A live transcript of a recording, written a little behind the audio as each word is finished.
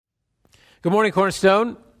Good morning,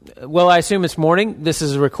 Cornerstone. Well, I assume it's morning. This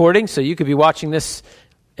is a recording, so you could be watching this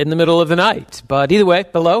in the middle of the night. But either way,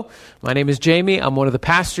 hello. My name is Jamie. I'm one of the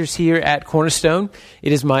pastors here at Cornerstone.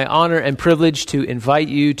 It is my honor and privilege to invite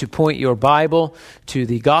you to point your Bible to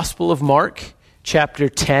the Gospel of Mark, chapter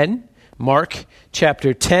 10. Mark,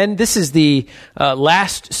 chapter 10. This is the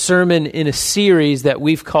last sermon in a series that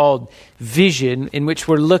we've called Vision, in which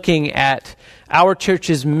we're looking at our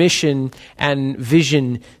church's mission and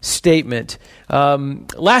vision statement.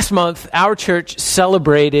 Last month, our church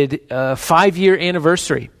celebrated a 5-year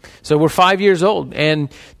anniversary. So we're 5 years old. And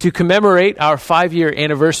to commemorate our 5-year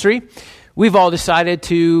anniversary, we've all decided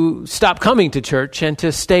to stop coming to church and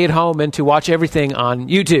to stay at home and to watch everything on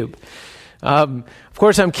YouTube. Of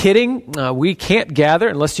course, I'm kidding. We can't gather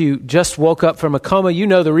unless you just woke up from a coma. You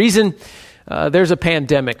know the reason. There's a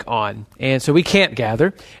pandemic on, and so we can't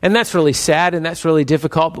gather, and that's really sad, and that's really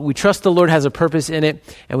difficult, but we trust the Lord has a purpose in it,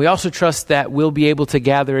 and we also trust that we'll be able to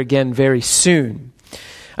gather again very soon.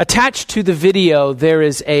 Attached to the video, there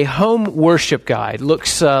is a home worship guide.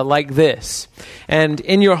 Looks like this, and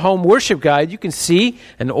in your home worship guide, you can see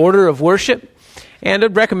an order of worship. And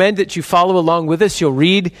I'd recommend that you follow along with us. You'll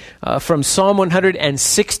read from Psalm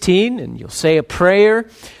 116, and you'll say a prayer.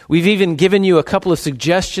 We've even given you a couple of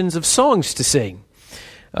suggestions of songs to sing.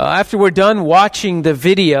 After we're done watching the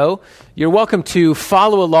video, you're welcome to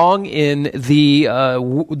follow along in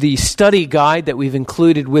the study guide that we've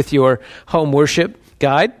included with your home worship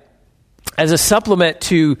guide. As a supplement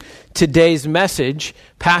to today's message,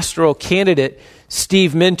 pastoral candidate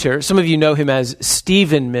Steve Minter, some of you know him as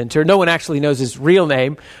Stephen Minter. No one actually knows his real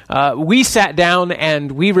name. We sat down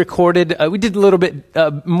and we recorded, we did a little bit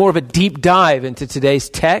more of a deep dive into today's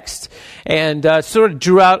text and sort of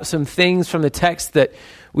drew out some things from the text that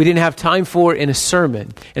we didn't have time for in a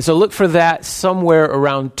sermon. And so look for that somewhere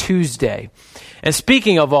around Tuesday. And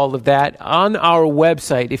speaking of all of that, on our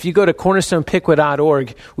website, if you go to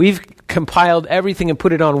cornerstonepiqua.org, we've compiled everything and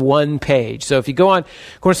put it on one page. So if you go on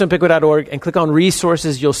cornerstonepiqua.org and click on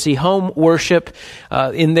resources, you'll see home worship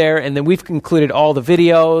in there. And then we've included all the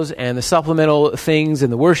videos and the supplemental things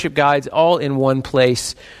and the worship guides all in one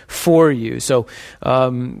place for you. So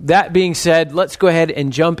that being said, let's go ahead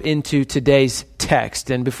and jump into today's text.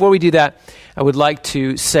 And before we do that, I would like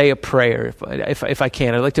to say a prayer, if I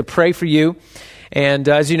can. I'd like to pray for you. And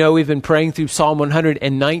as you know, we've been praying through Psalm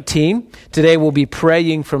 119. Today we'll be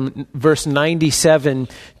praying from verse 97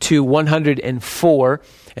 to 104.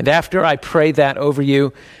 And after I pray that over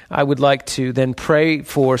you, I would like to then pray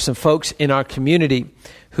for some folks in our community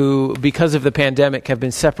who, because of the pandemic, have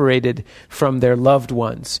been separated from their loved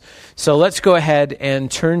ones. So let's go ahead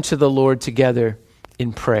and turn to the Lord together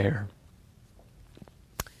in prayer.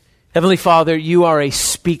 Heavenly Father, you are a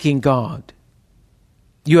speaking God.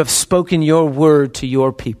 You have spoken your word to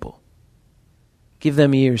your people. Give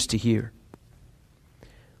them ears to hear.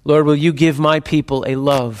 Lord, will you give my people a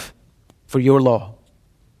love for your law?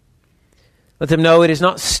 Let them know it is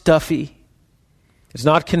not stuffy. It's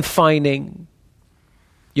not confining.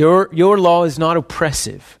 Your law is not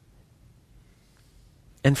oppressive.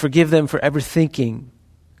 And forgive them for ever thinking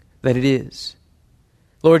that it is.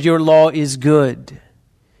 Lord, your law is good.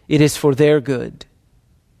 It is for their good.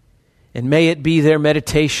 And may it be their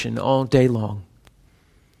meditation all day long.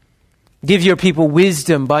 Give your people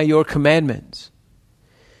wisdom by your commandments.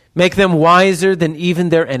 Make them wiser than even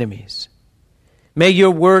their enemies. May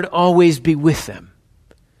your word always be with them.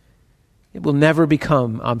 It will never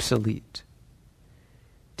become obsolete.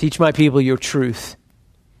 Teach my people your truth.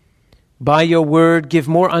 By your word, give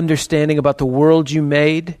more understanding about the world you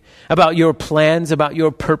made, about your plans, about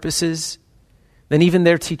your purposes, than even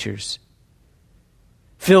their teachers.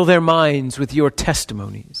 Fill their minds with your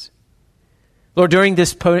testimonies. Lord, during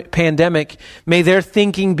this pandemic, may their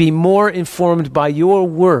thinking be more informed by your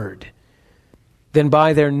word than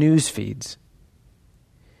by their news feeds.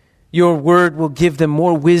 Your word will give them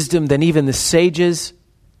more wisdom than even the sages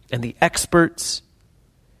and the experts.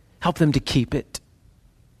 Help them to keep it.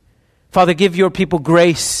 Father, give your people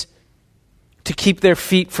grace to keep their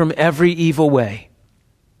feet from every evil way,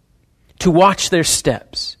 to watch their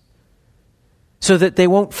steps, so that they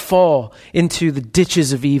won't fall into the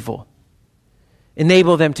ditches of evil.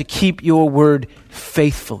 Enable them to keep your word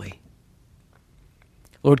faithfully.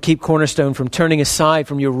 Lord, keep Cornerstone from turning aside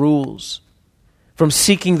from your rules, from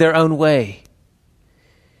seeking their own way.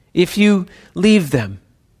 If you leave them,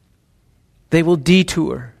 they will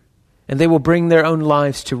detour and they will bring their own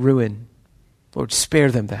lives to ruin. Lord, spare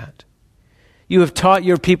them that. You have taught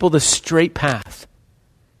your people the straight path.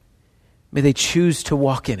 May they choose to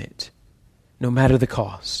walk in it, no matter the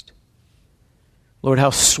cost. Lord,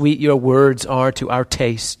 how sweet your words are to our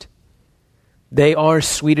taste. They are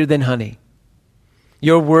sweeter than honey.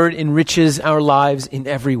 Your word enriches our lives in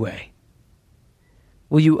every way.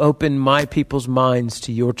 Will you open my people's minds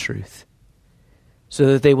to your truth so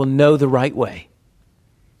that they will know the right way?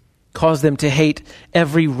 Cause them to hate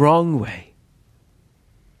every wrong way.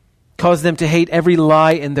 Cause them to hate every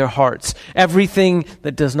lie in their hearts, everything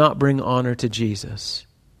that does not bring honor to Jesus.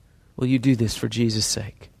 Will you do this for Jesus'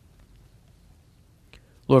 sake?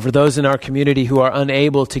 Lord, for those in our community who are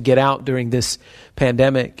unable to get out during this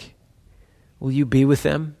pandemic, will you be with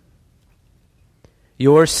them?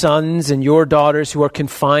 Your sons and your daughters who are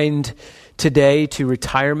confined today to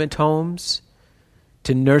retirement homes,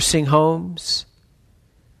 to nursing homes,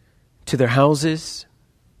 to their houses,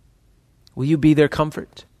 will you be their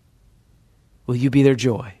comfort? Will you be their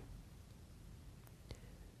joy?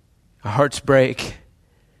 Our hearts break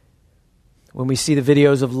when we see the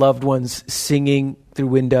videos of loved ones singing through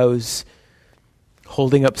windows,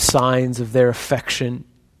 holding up signs of their affection.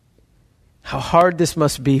 How hard this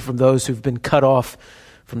must be from those who've been cut off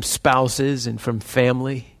from spouses and from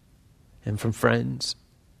family and from friends.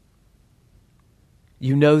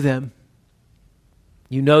 You know them.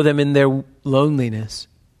 You know them in their loneliness.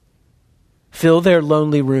 Fill their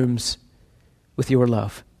lonely rooms with your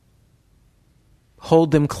love.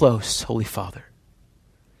 Hold them close, Holy Father.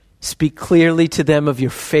 Speak clearly to them of your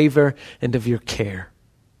favor and of your care.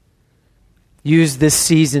 Use this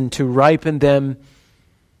season to ripen them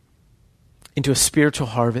into a spiritual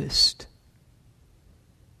harvest.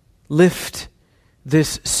 Lift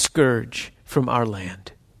this scourge from our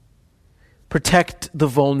land. Protect the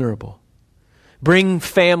vulnerable. Bring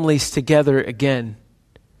families together again.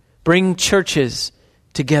 Bring churches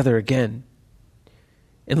together again.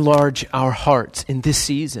 Enlarge our hearts in this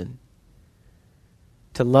season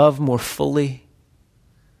to love more fully,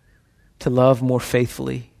 to love more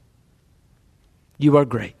faithfully. You are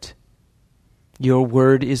great. Your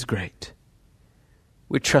word is great.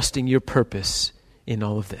 We're trusting your purpose in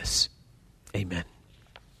all of this. Amen.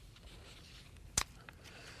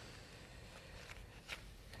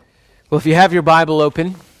 Well, if you have your Bible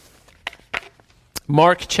open,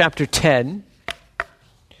 Mark chapter 10,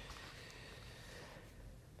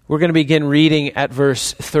 we're going to begin reading at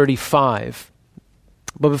verse 35.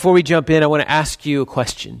 But before we jump in, I want to ask you a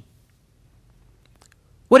question.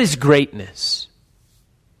 What is greatness?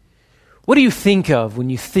 What do you think of when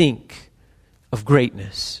you think of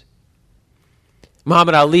greatness?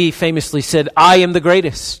 Muhammad Ali famously said, "I am the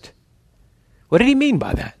greatest." What did he mean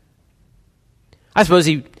by that? I suppose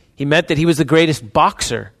he meant that he was the greatest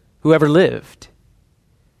boxer who ever lived.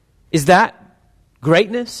 Is that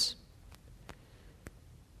greatness?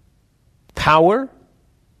 Power?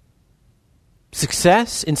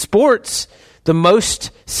 Success? In sports, the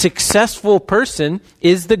most successful person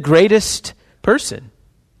is the greatest person.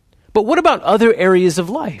 But what about other areas of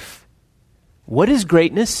life? What is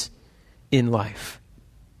greatness in life?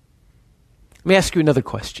 Let me ask you another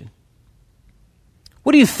question.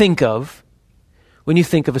 What do you think of when you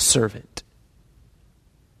think of a servant?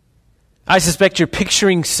 I suspect you're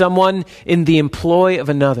picturing someone in the employ of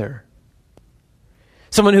another.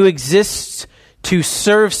 Someone who exists to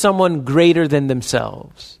serve someone greater than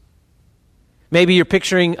themselves. Maybe you're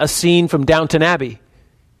picturing a scene from Downton Abbey.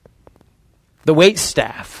 The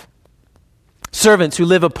waitstaff. Servants who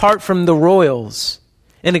live apart from the royals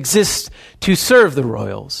and exist to serve the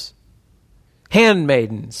royals.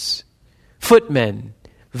 Handmaidens, footmen,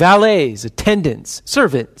 valets, attendants,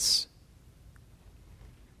 servants.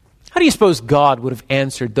 How do you suppose God would have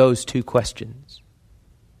answered those two questions?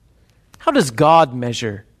 How does God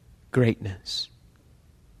measure greatness?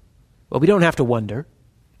 Well, we don't have to wonder.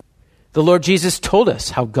 The Lord Jesus told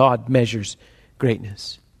us how God measures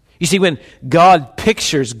greatness. You see, when God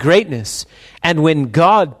pictures greatness and when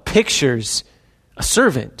God pictures a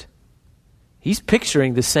servant, he's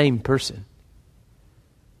picturing the same person.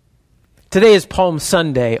 Today is Palm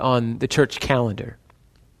Sunday on the church calendar.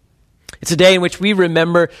 It's a day in which we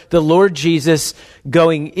remember the Lord Jesus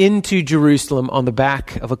going into Jerusalem on the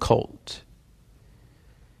back of a colt.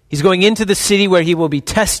 He's going into the city where he will be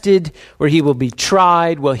tested, where he will be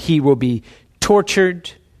tried, where he will be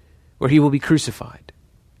tortured, where he will be crucified.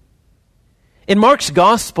 In Mark's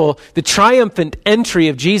gospel, the triumphant entry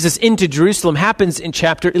of Jesus into Jerusalem happens in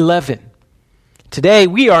chapter 11. Today,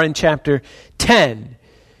 we are in chapter 10.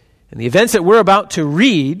 And the events that we're about to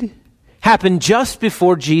read happen just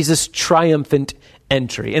before Jesus' triumphant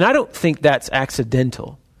entry. And I don't think that's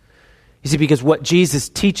accidental. You see, because what Jesus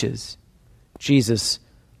teaches, Jesus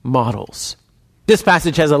models. This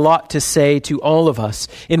passage has a lot to say to all of us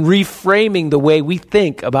in reframing the way we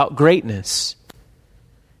think about greatness,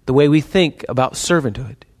 the way we think about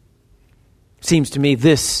servanthood. Seems to me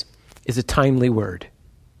this is a timely word.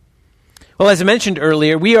 Well, as I mentioned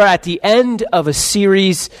earlier, we are at the end of a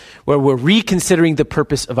series where we're reconsidering the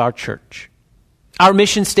purpose of our church. Our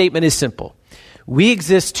mission statement is simple. We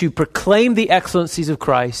exist to proclaim the excellencies of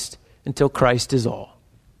Christ until Christ is all.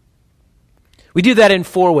 We do that in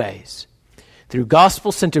 4 ways: through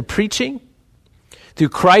gospel-centered preaching, through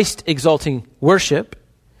Christ-exalting worship,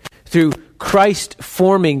 through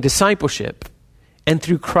Christ-forming discipleship, and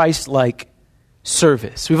through Christ-like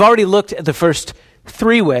service. We've already looked at the first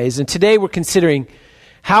 3 ways, and today we're considering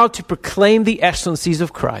how to proclaim the excellencies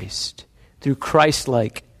of Christ through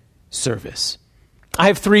Christ-like service. I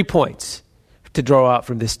have 3 points to draw out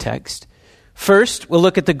from this text. First, we'll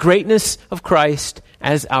look at the greatness of Christ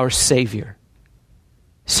as our Savior.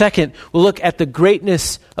 Second, we'll look at the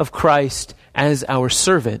greatness of Christ as our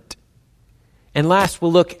servant. And last,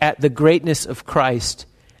 we'll look at the greatness of Christ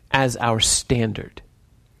as our standard.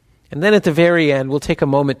 And then at the very end, we'll take a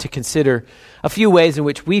moment to consider a few ways in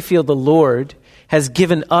which we feel the Lord has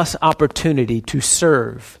given us opportunity to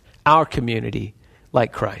serve our community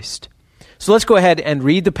like Christ. So let's go ahead and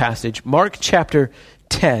read the passage, Mark chapter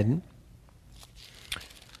 10,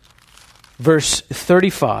 verse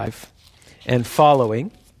 35 and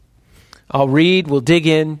following. I'll read, we'll dig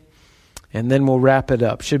in, and then we'll wrap it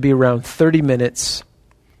up. Should be around 30 minutes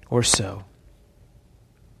or so.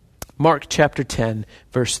 Mark chapter 10,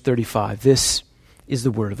 verse 35. This is the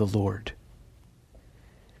word of the Lord.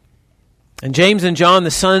 And James and John, the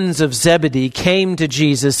sons of Zebedee, came to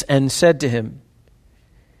Jesus and said to him,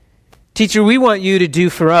 "Teacher, we want you to do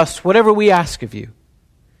for us whatever we ask of you."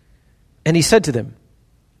 And he said to them,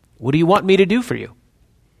 "What do you want me to do for you?"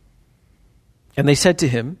 And they said to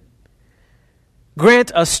him,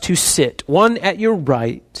 "Grant us to sit, one at your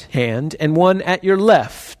right hand and one at your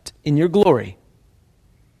left, in your glory."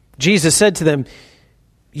 Jesus said to them,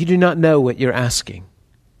 "You do not know what you're asking.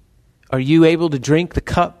 Are you able to drink the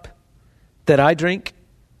cup that I drink,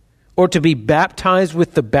 or to be baptized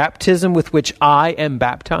with the baptism with which I am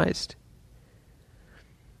baptized?"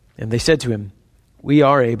 And they said to him, "We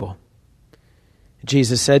are able."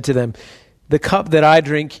 Jesus said to them, "The cup that I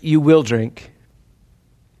drink, you will drink.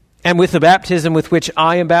 And with the baptism with which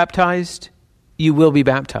I am baptized, you will be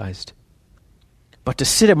baptized. But to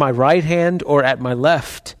sit at my right hand or at my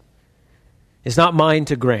left is not mine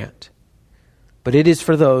to grant, but it is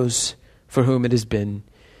for those for whom it has been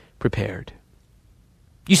prepared."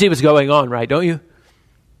 You see what's going on, right, don't you?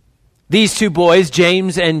 These 2 boys,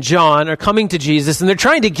 James and John, are coming to Jesus, and they're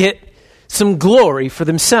trying to get some glory for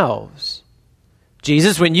themselves.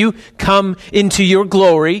 Jesus, when you come into your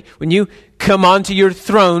glory, when you come onto your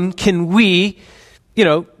throne, can we,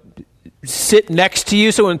 sit next to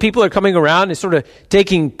you so when people are coming around and sort of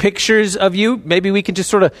taking pictures of you, maybe we can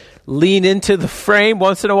just sort of lean into the frame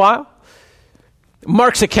once in a while?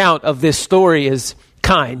 Mark's account of this story is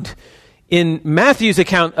kind. In Matthew's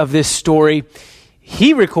account of this story,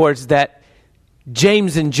 he records that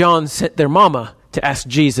James and John sent their mama to ask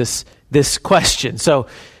Jesus this question. So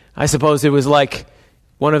I suppose it was like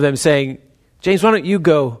one of them saying, "James, why don't you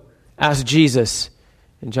go ask Jesus?"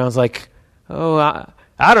 And John's like, "Oh,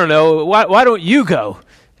 I don't know. Why don't you go?"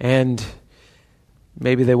 And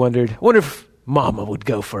maybe they wondered, I wonder if Mama would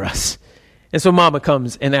go for us. And so Mama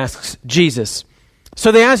comes and asks Jesus.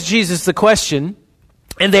 So they ask Jesus the question,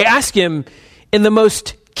 and they ask him in the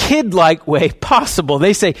most kid-like way possible.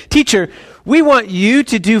 They say, "Teacher, we want you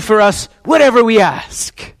to do for us whatever we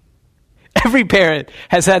ask." Every parent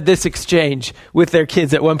has had this exchange with their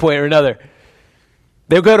kids at one point or another.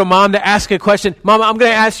 They'll go to mom to ask a question. "Mama, I'm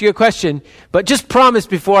going to ask you a question, but just promise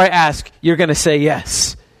before I ask, you're going to say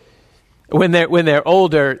yes." When they're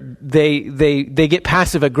older, they get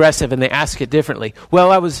passive aggressive and they ask it differently.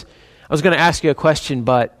 "Well, I was going to ask you a question,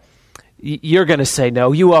 but you're going to say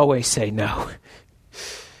no. You always say no."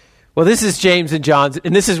 Well, this is James and John,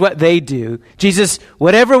 and this is what they do. "Jesus,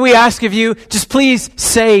 whatever we ask of you, just please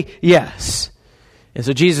say yes." And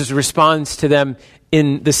so Jesus responds to them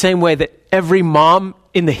in the same way that every mom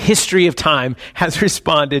in the history of time has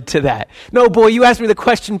responded to that. "No, boy, you ask me the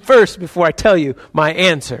question first before I tell you my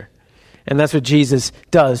answer." And that's what Jesus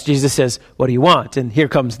does. Jesus says, "What do you want?" And here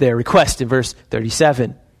comes their request in verse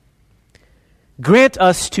 37. "Grant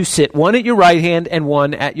us to sit, one at your right hand and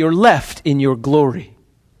one at your left in your glory."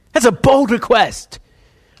 That's a bold request.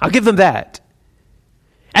 I'll give them that.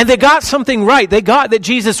 And they got something right. They got that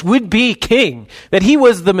Jesus would be king, that he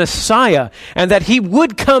was the Messiah, and that he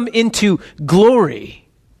would come into glory.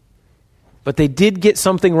 But they did get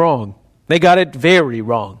something wrong. They got it very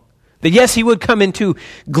wrong. That yes, he would come into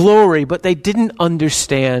glory, but they didn't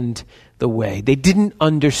understand the way. They didn't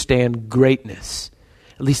understand greatness.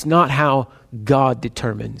 at least not how God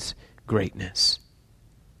determines greatness.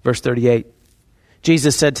 Verse 38,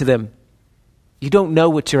 Jesus said to them, "You don't know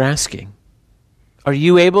what you're asking. Are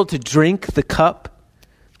you able to drink the cup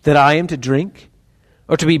that I am to drink,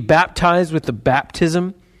 or to be baptized with the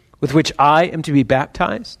baptism with which I am to be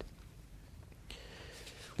baptized?"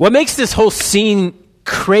 What makes this whole scene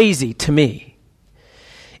crazy to me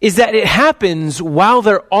is that it happens while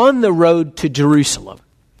they're on the road to Jerusalem.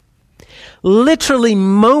 Literally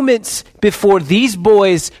moments before these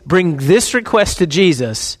boys bring this request to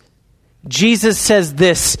Jesus, Jesus says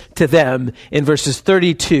this to them in verses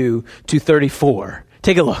 32 to 34.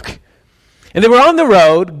 Take a look. "And they were on the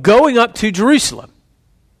road going up to Jerusalem.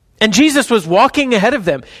 And Jesus was walking ahead of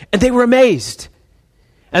them, and they were amazed.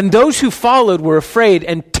 And those who followed were afraid,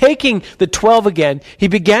 and taking the 12 again, he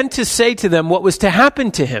began to say to them what was to happen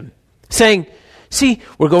to him, saying, 'See,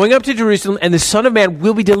 we're going up to Jerusalem, and the Son of Man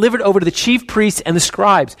will be delivered over to the chief priests and the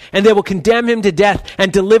scribes, and they will condemn him to death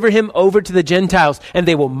and deliver him over to the Gentiles, and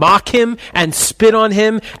they will mock him and spit on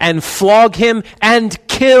him and flog him and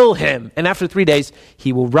kill him. And after 3 days,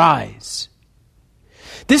 he will rise.'"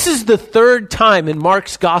 This is the third time in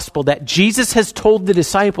Mark's gospel that Jesus has told the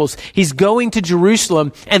disciples he's going to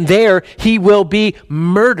Jerusalem, and there he will be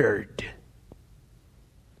murdered.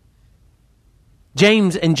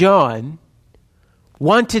 James and John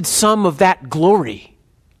wanted some of that glory,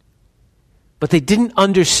 but they didn't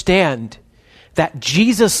understand that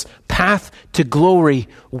Jesus' path to glory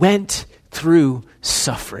went through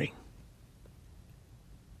suffering.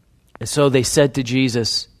 And so they said to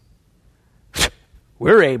Jesus,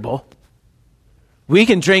 "We're able. We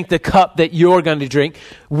can drink the cup that you're going to drink.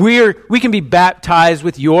 We can be baptized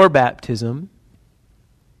with your baptism."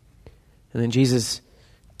 And then Jesus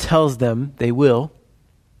tells them they will.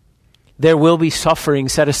 There will be suffering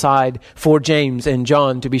set aside for James and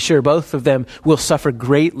John, to be sure. Both of them will suffer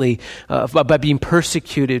greatly by being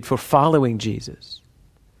persecuted for following Jesus.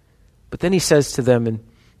 But then he says to them in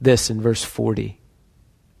verse 40,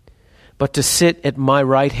 "But to sit at my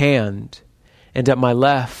right hand and at my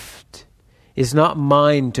left is not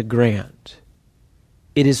mine to grant.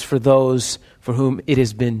 It is for those for whom it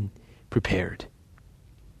has been prepared."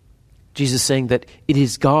 Jesus saying that it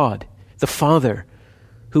is God, the Father,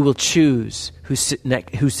 who will choose who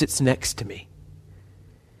sits next to me.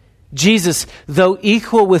 Jesus, though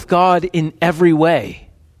equal with God in every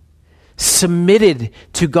way, submitted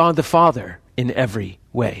to God the Father in every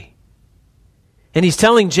way. And he's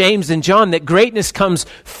telling James and John that greatness comes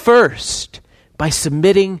first by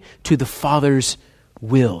submitting to the Father's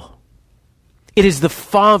will. It is the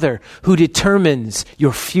Father who determines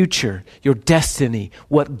your future, your destiny,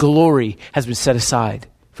 what glory has been set aside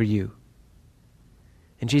for you.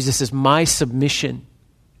 And Jesus says, my submission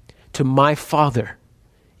to my Father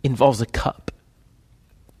involves a cup.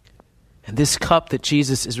 And this cup that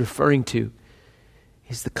Jesus is referring to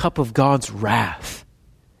is the cup of God's wrath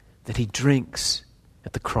that he drinks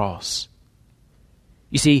at the cross.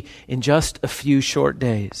 You see, in just a few short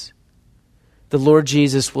days, the Lord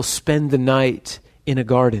Jesus will spend the night in a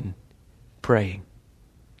garden praying.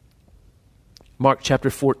 Mark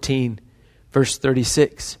chapter 14, verse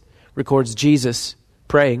 36 records Jesus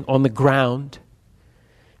praying on the ground,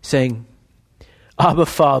 saying, "Abba,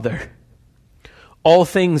 Father, all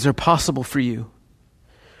things are possible for you.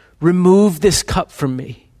 Remove this cup from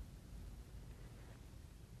me.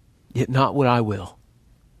 Yet not what I will,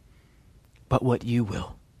 but what you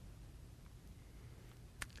will."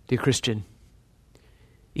 Dear Christian,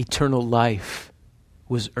 eternal life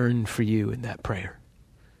was earned for you in that prayer.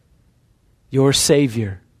 Your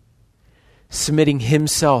Savior, submitting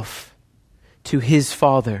himself to his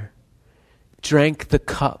Father, drank the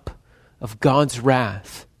cup of God's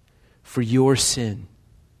wrath for your sin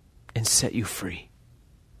and set you free.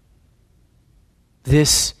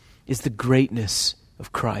 This is the greatness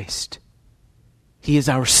of Christ. He is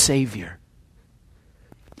our Savior.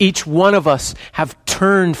 Each one of us have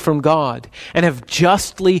turned from God and have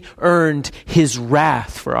justly earned his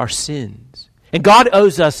wrath for our sins. And God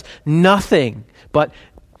owes us nothing but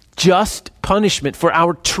just punishment for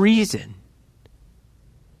our treason.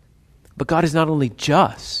 But God is not only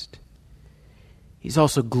just, he's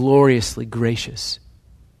also gloriously gracious.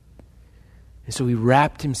 And so he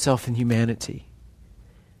wrapped himself in humanity.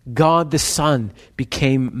 God the Son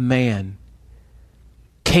became man,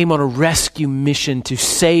 came on a rescue mission to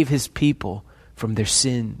save his people from their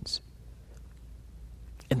sins.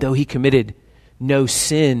 And though he committed no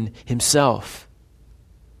sin himself,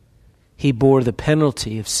 he bore the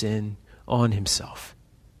penalty of sin on himself.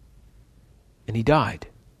 And he died.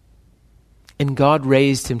 And God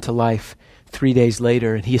raised him to life 3 days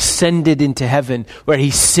later, and he ascended into heaven, where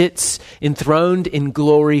he sits enthroned in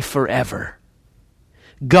glory forever.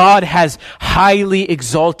 God has highly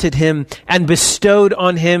exalted him and bestowed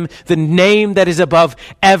on him the name that is above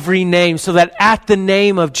every name, so that at the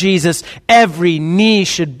name of Jesus, every knee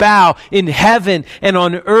should bow in heaven and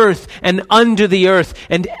on earth and under the earth,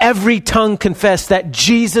 and every tongue confess that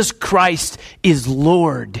Jesus Christ is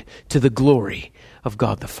Lord, to the glory of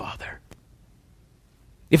God the Father.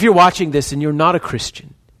 If you're watching this and you're not a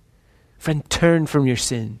Christian, friend, turn from your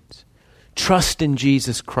sins. Trust in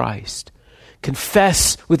Jesus Christ.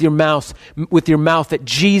 Confess with your mouth that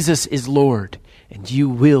Jesus is Lord, and you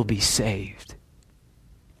will be saved.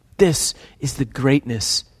 This is the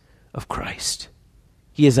greatness of Christ.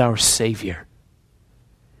 He is our Savior.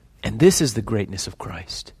 And this is the greatness of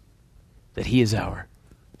Christ, that he is our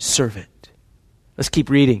servant. Let's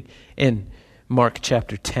keep reading in Mark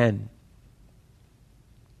chapter 10.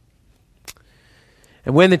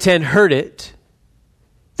 And when the 10 heard it,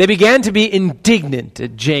 they began to be indignant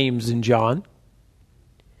at James and John.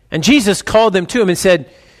 And Jesus called them to him and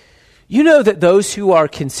said, "You know that those who are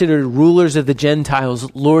considered rulers of the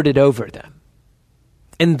Gentiles lord it over them,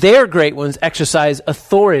 and their great ones exercise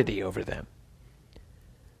authority over them.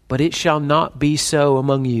 But it shall not be so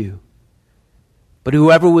among you. But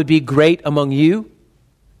whoever would be great among you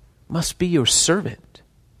must be your servant.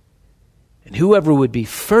 And whoever would be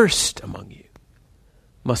first among you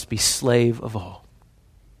must be slave of all.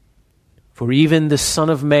 For even the Son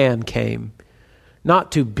of Man came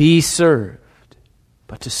not to be served,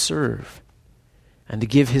 but to serve, and to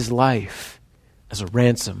give his life as a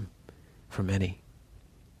ransom for many."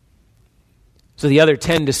 So the other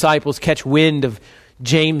 10 disciples catch wind of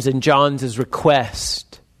James and John's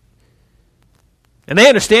request. And they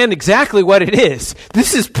understand exactly what it is.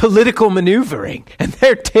 This is political maneuvering, and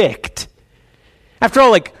they're ticked. After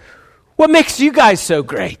all, what makes you guys so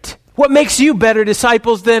great? What makes you better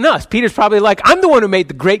disciples than us? Peter's probably like, I'm the one who made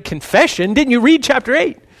the great confession. Didn't you read chapter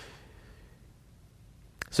 8?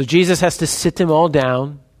 So Jesus has to sit them all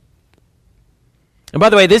down. And by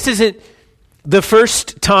the way, this isn't the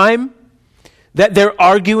first time that they're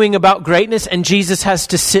arguing about greatness and Jesus has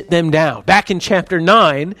to sit them down. Back in chapter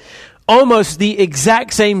 9, almost the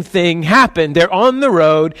exact same thing happened. They're on the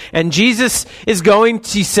road, and Jesus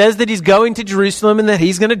he says that he's going to Jerusalem and that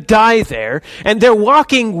he's going to die there. And they're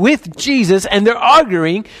walking with Jesus, and they're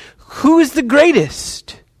arguing, who is the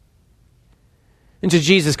greatest? And so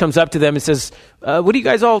Jesus comes up to them and says, what are you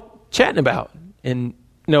guys all chatting about? And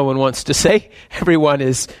no one wants to say. Everyone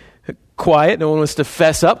is quiet. No one wants to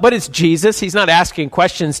fess up. But it's Jesus. He's not asking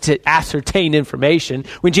questions to ascertain information.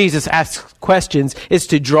 When Jesus asks questions, it's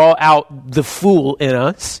to draw out the fool in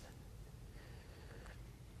us.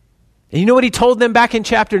 And you know what he told them back in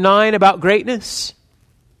chapter 9 about greatness?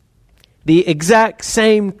 The exact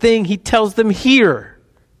same thing he tells them here.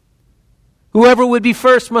 Whoever would be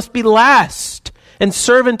first must be last and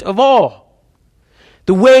servant of all.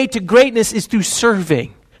 The way to greatness is through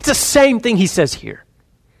serving. It's the same thing he says here.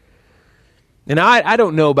 And I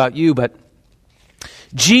don't know about you, but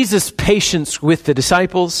Jesus' patience with the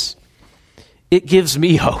disciples, it gives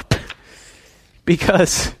me hope.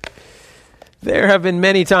 Because there have been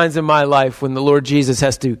many times in my life when the Lord Jesus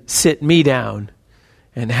has to sit me down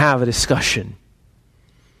and have a discussion.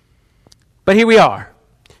 But here we are.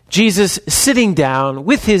 Jesus sitting down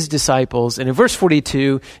with his disciples, and in verse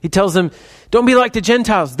 42, he tells them, don't be like the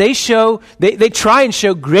Gentiles. They try and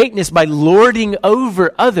show greatness by lording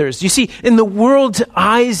over others. You see, in the world's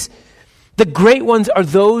eyes, the great ones are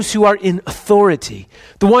those who are in authority,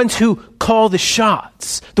 the ones who call the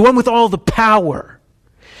shots, the one with all the power.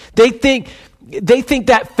 They think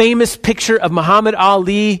that famous picture of Muhammad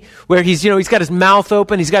Ali, where he's got his mouth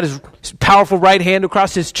open, he's got his powerful right hand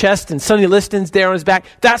across his chest, and Sonny Liston's there on his back.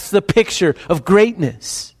 That's the picture of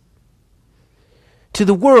greatness. To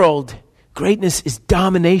the world, greatness is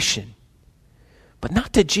domination, but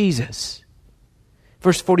not to Jesus.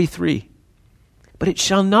 Verse 43, but it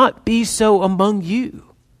shall not be so among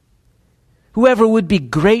you. Whoever would be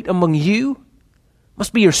great among you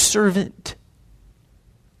must be your servant.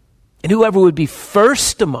 And whoever would be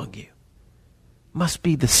first among you must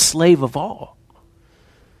be the slave of all.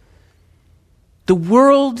 The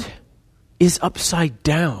world is upside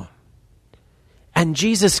down, and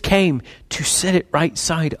Jesus came to set it right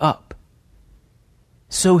side up.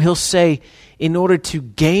 So he'll say, in order to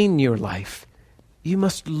gain your life, you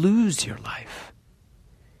must lose your life.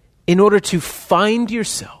 In order to find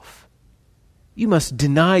yourself, you must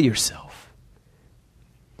deny yourself.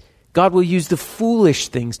 God will use the foolish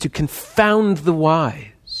things to confound the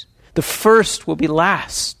wise. The first will be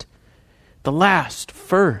last, the last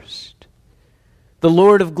first. the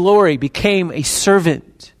Lord of glory, became a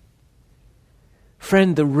servant.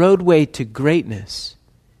 Friend, the roadway to greatness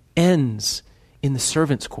ends in the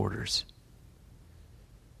servant's quarters.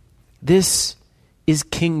 This is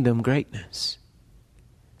kingdom greatness.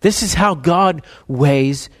 This is how God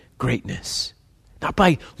weighs greatness. Not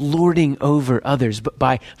by lording over others, but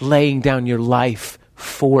by laying down your life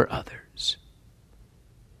for others.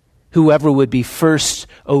 Whoever would be first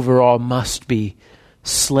over all must be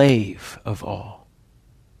slave of all.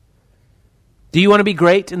 Do you want to be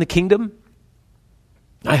great in the kingdom?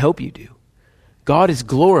 I hope you do. God is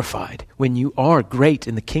glorified when you are great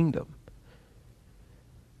in the kingdom.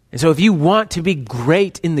 And so if you want to be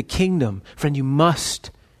great in the kingdom, friend, you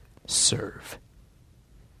must serve.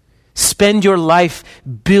 Spend your life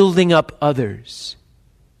building up others.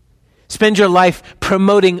 Spend your life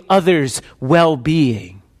promoting others'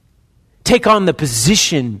 well-being. Take on the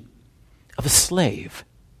position of a slave.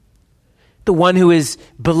 The one who is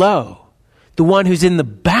below. The one who's in the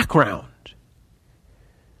background.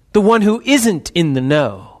 The one who isn't in the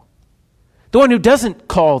know. The one who doesn't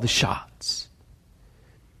call the shots.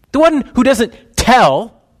 The one who doesn't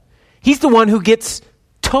tell. He's the one who gets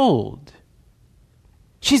told.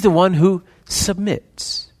 She's the one who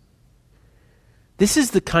submits. This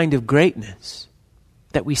is the kind of greatness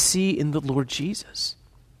that we see in the Lord Jesus.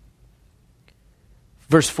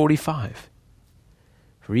 Verse 45.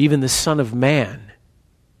 For even the Son of Man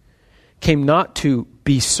came not to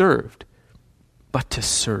be served, but to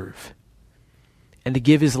serve, and to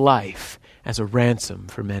give his life as a ransom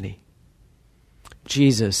for many.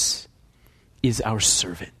 Jesus is our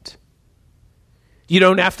servant. You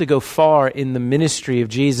don't have to go far in the ministry of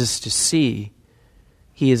Jesus to see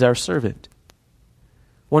he is our servant.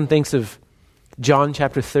 One thinks of John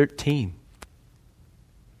chapter 13,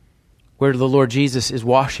 where the Lord Jesus is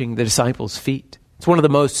washing the disciples' feet. It's one of the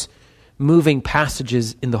most moving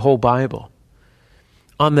passages in the whole Bible.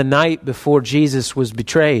 On the night before Jesus was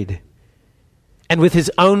betrayed, and with his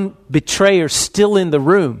own betrayer still in the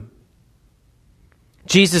room,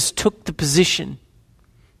 Jesus took the position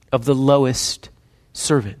of the lowest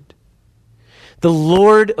servant. The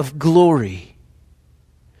Lord of glory.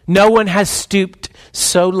 No one has stooped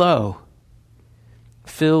so low.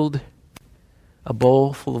 Filled a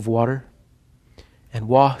bowl full of water and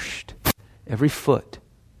washed every foot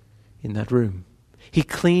in that room. He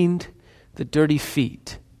cleaned the dirty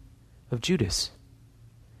feet of Judas.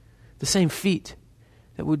 The same feet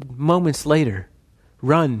that would moments later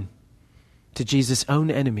run to Jesus' own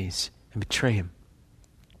enemies and betray him.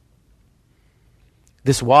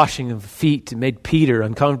 This washing of feet made Peter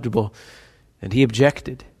uncomfortable, and he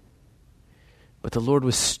objected. But the Lord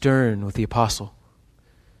was stern with the apostle.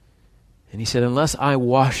 And he said, unless I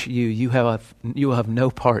wash you, you will have no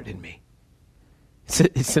part in me.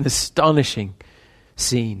 It's an astonishing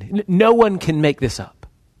scene. No one can make this up.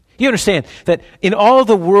 You understand that in all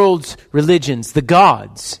the world's religions, the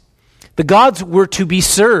gods were to be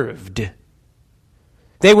served.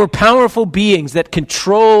 They were powerful beings that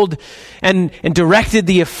controlled and directed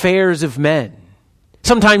the affairs of men.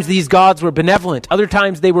 Sometimes these gods were benevolent. Other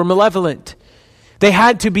times they were malevolent. They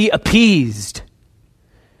had to be appeased.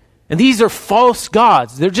 And these are false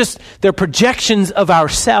gods. They're projections of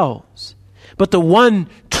ourselves. But the one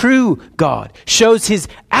true God shows his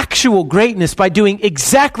actual greatness by doing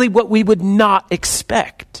exactly what we would not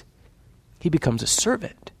expect. He becomes a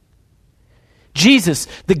servant. Jesus,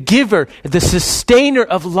 the giver, the sustainer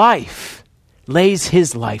of life, lays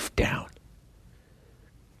his life down.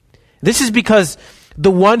 This is because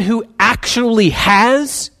the one who actually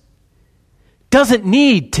has doesn't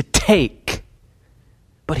need to take,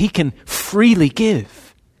 but he can freely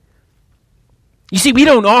give. You see, we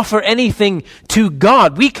don't offer anything to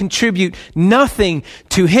God. We contribute nothing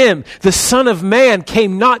to him. The Son of Man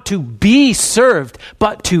came not to be served,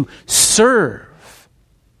 but to serve.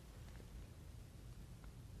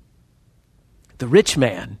 The rich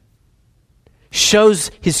man shows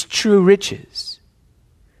his true riches,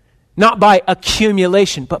 not by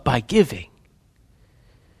accumulation, but by giving.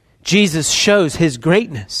 Jesus shows his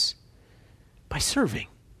greatness by serving.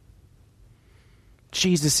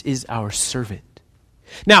 Jesus is our servant.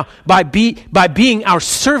 Now, by being our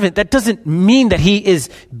servant, that doesn't mean that he is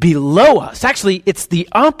below us. Actually, it's the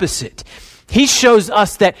opposite. He shows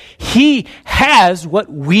us that he has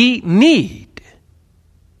what we need.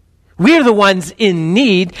 We're the ones in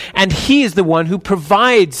need, and he is the one who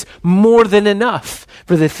provides more than enough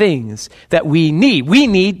for the things that we need. We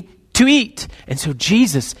need to eat, and so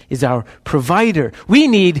Jesus is our provider. We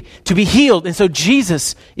need to be healed, and so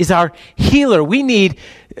Jesus is our healer.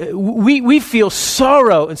 We feel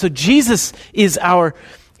sorrow, and so Jesus is our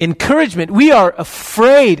encouragement. We are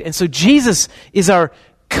afraid, and so Jesus is our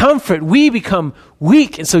comfort. We become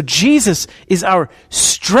weak, and so Jesus is our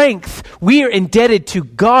strength. We are indebted to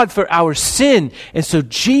God for our sin, and so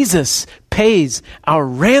Jesus pays our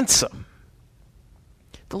ransom.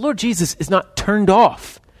 The Lord Jesus is not turned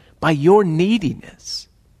off by your neediness.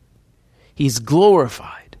 He's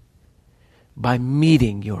glorified by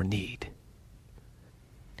meeting your need.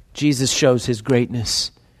 Jesus shows his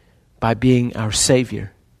greatness by being our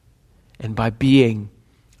Savior and by being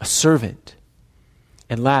a servant.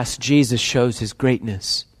 And last, Jesus shows his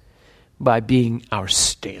greatness by being our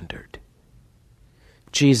standard.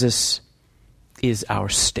 Jesus is our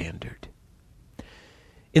standard.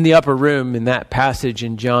 In the upper room, in that passage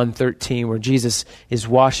in John 13, where Jesus is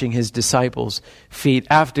washing his disciples' feet,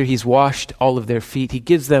 after he's washed all of their feet, he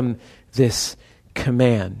gives them this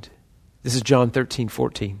command. This is John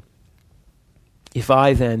 13:14. If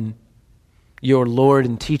I then, your Lord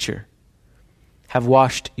and teacher, have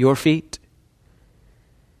washed your feet,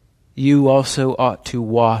 you also ought to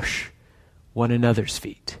wash one another's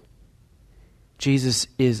feet. Jesus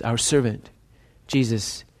is our servant.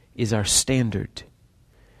 Jesus is our standard.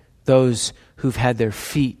 Those who've had their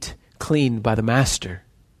feet cleaned by the Master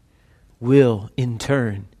will, in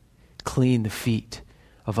turn, clean the feet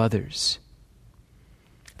of others.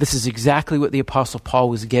 This is exactly what the Apostle Paul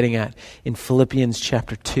was getting at in Philippians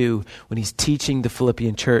chapter 2 when he's teaching the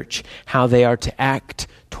Philippian church how they are to act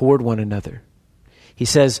toward one another. He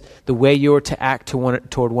says the way you're to act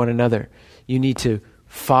toward one another, you need to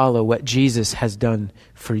follow what Jesus has done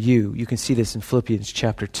for you. You can see this in Philippians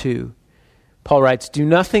chapter 2. Paul writes, do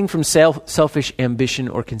nothing from selfish ambition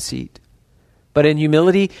or conceit, but in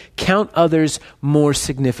humility count others more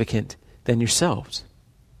significant than yourselves.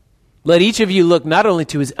 Let each of you look not only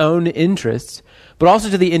to his own interests, but also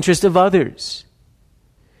to the interest of others.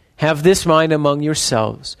 Have this mind among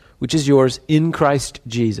yourselves, which is yours in Christ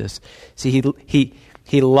Jesus. See,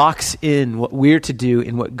 he locks in what we're to do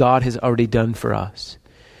in what God has already done for us.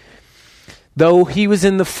 Though he was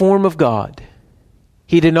in the form of God,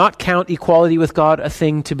 he did not count equality with God a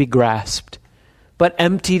thing to be grasped, but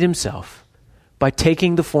emptied himself by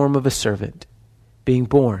taking the form of a servant, being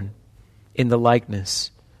born in the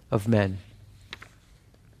likeness of men.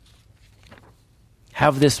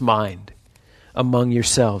 Have this mind among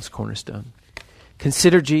yourselves, Cornerstone.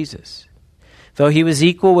 Consider Jesus. Though he was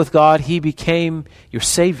equal with God, he became your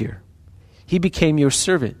Savior. He became your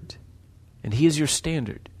servant, and he is your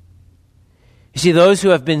standard. You see, those who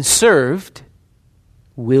have been served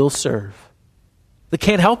will serve. They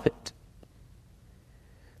can't help it.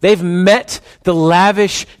 They've met the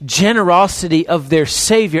lavish generosity of their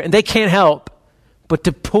Savior, and they can't help but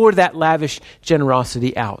to pour that lavish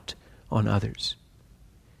generosity out on others.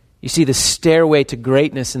 You see, the stairway to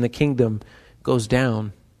greatness in the kingdom goes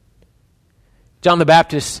down. John the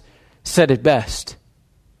Baptist said it best.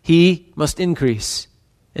 He must increase,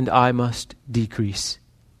 and I must decrease.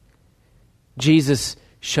 Jesus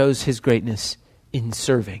shows his greatness in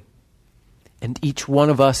serving, and each one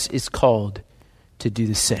of us is called to do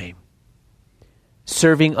the same.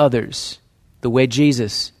 Serving others the way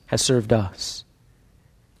Jesus has served us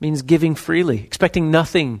means giving freely, expecting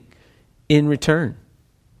nothing in return,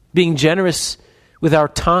 being generous with our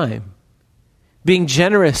time, being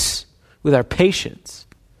generous with our patience,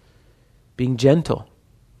 being gentle,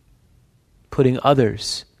 putting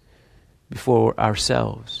others before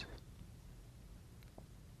ourselves.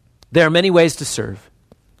 There are many ways to serve.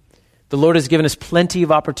 The Lord has given us plenty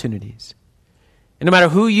of opportunities. And no matter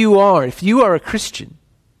who you are, if you are a Christian,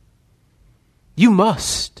 you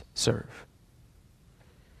must serve.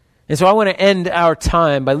 And so I want to end our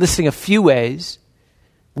time by listing a few ways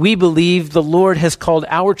we believe the Lord has called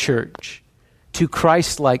our church to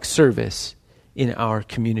Christ-like service in our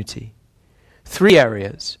community. 3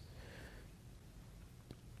 areas.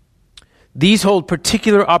 These hold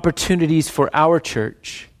particular opportunities for our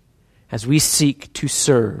church as we seek to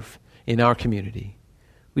serve in our community.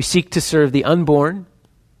 We seek to serve the unborn,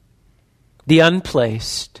 the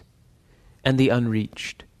unplaced, and the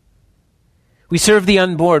unreached. We serve the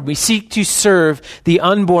unborn. We seek to serve the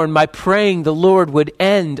unborn by praying the Lord would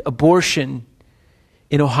end abortion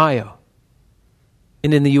in Ohio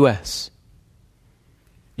and in the U.S.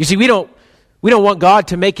 You see, we don't want God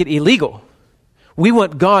to make it illegal. We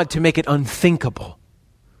want God to make it unthinkable.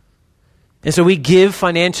 And so we give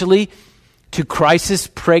financially to crisis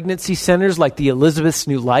pregnancy centers like the Elizabeth's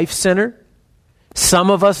New Life Center. Some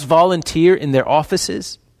of us volunteer in their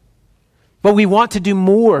offices. But we want to do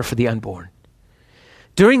more for the unborn.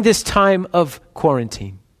 During this time of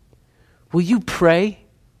quarantine, will you pray?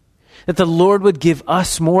 that the Lord would give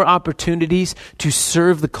us more opportunities to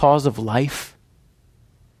serve the cause of life?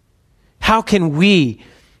 How can we,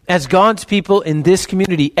 as God's people in this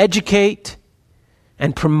community, educate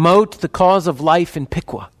and promote the cause of life in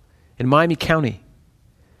Piqua, in Miami County?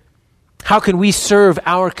 How can we serve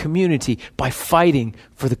our community by fighting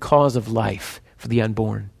for the cause of life for the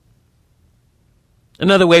unborn?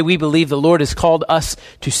 Another way we believe the Lord has called us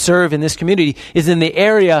to serve in this community is in the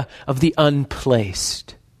area of the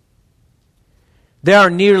unplaced. There are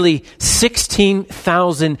nearly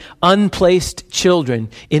 16,000 unplaced children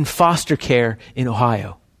in foster care in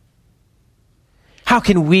Ohio. How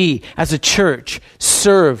can we, as a church,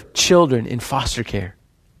 serve children in foster care?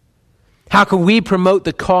 How can we promote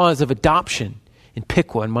the cause of adoption in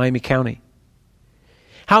Piqua and Miami County?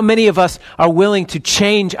 How many of us are willing to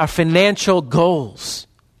change our financial goals,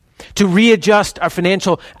 to readjust our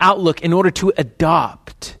financial outlook in order to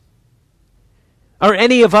adopt? Are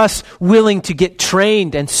any of us willing to get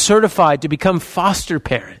trained and certified to become foster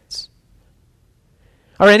parents?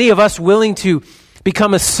 Are any of us willing to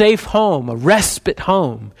become a safe home, a respite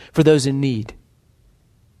home for those in need?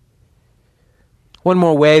 One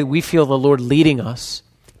more way we feel the Lord leading us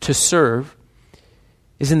to serve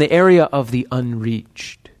is in the area of the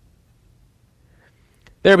unreached.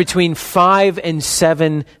 There are between 5,000 and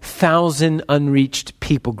 7,000 unreached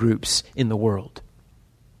people groups in the world.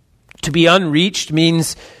 To be unreached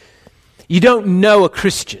means you don't know a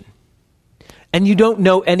Christian, and you don't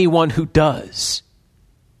know anyone who does.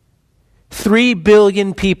 3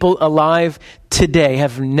 billion people alive today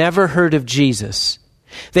have never heard of Jesus.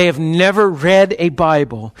 They have never read a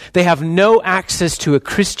Bible. They have no access to a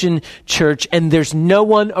Christian church, and there's no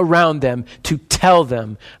one around them to tell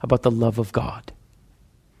them about the love of God.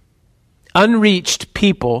 Unreached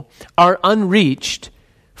people are unreached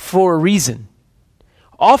for a reason.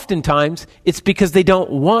 Oftentimes, it's because they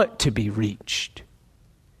don't want to be reached.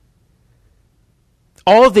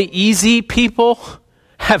 All the easy people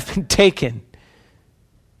have been taken.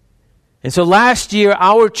 And so last year,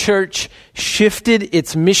 our church shifted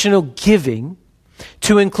its missional giving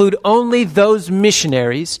to include only those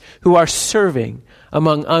missionaries who are serving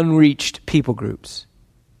among unreached people groups.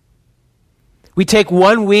 We take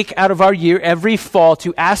 1 week out of our year every fall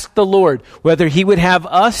to ask the Lord whether He would have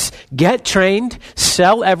us get trained,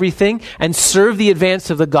 sell everything, and serve the advance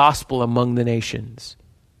of the gospel among the nations.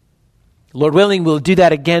 Lord willing, we'll do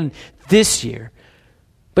that again this year.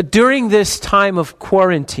 But during this time of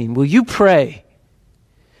quarantine, will you pray?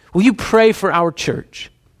 Will you pray for our church?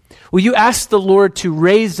 Will you ask the Lord to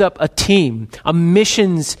raise up a team, a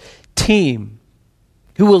missions team,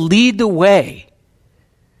 who will lead the way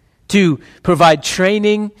to provide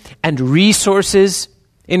training and resources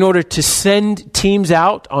in order to send teams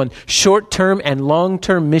out on short-term and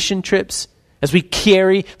long-term mission trips as we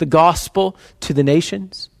carry the gospel to the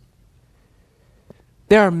nations?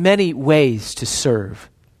 There are many ways to serve.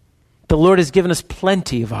 The Lord has given us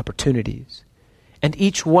plenty of opportunities, and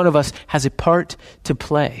each one of us has a part to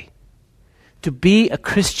play. To be a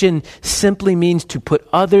Christian simply means to put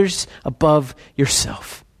others above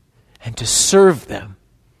yourself and to serve them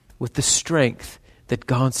with the strength that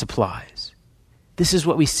God supplies. This is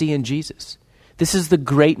what we see in Jesus. This is the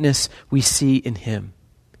greatness we see in Him.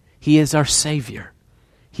 He is our Savior.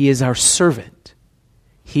 He is our servant.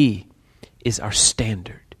 He is our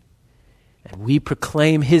standard. And we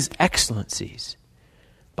proclaim His excellencies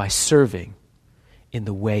by serving in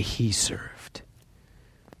the way He served.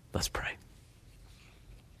 Let's pray.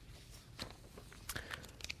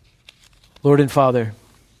 Lord and Father,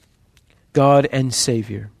 God and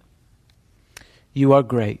Savior, You are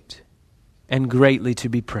great and greatly to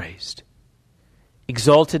be praised.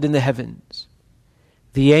 Exalted in the heavens,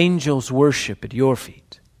 the angels worship at Your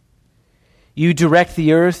feet. You direct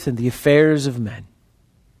the earth and the affairs of men.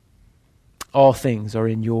 All things are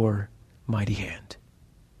in Your mighty hand.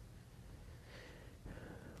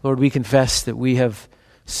 Lord, we confess that we have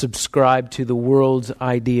subscribed to the world's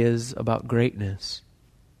ideas about greatness.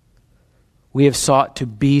 We have sought to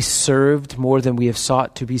be served more than we have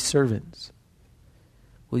sought to be servants.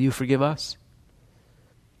 Will You forgive us?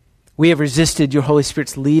 We have resisted Your Holy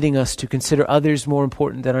Spirit's leading us to consider others more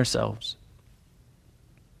important than ourselves.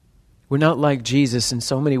 We're not like Jesus in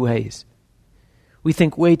so many ways. We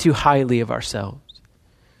think way too highly of ourselves.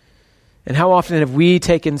 And how often have we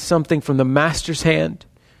taken something from the Master's hand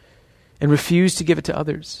and refused to give it to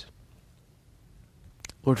others?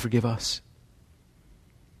 Lord, forgive us.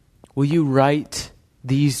 Will You write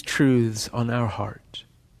these truths on our heart?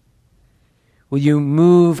 Will You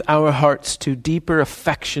move our hearts to deeper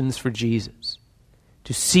affections for Jesus,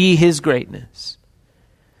 to see His greatness,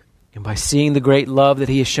 And by seeing the great love that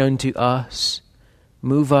he has shown to us,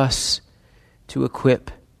 move us to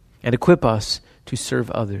equip us to serve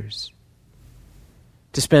others,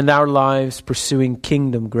 to spend our lives pursuing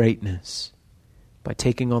kingdom greatness by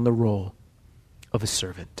taking on the role of a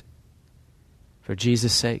servant. For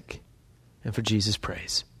Jesus' sake and for Jesus'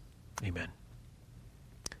 praise. Amen.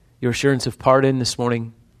 Your assurance of pardon this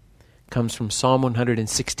morning comes from Psalm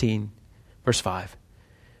 116, verse 5.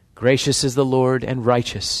 Gracious is the Lord and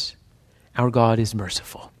righteous. Our God is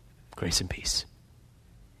merciful. Grace and peace.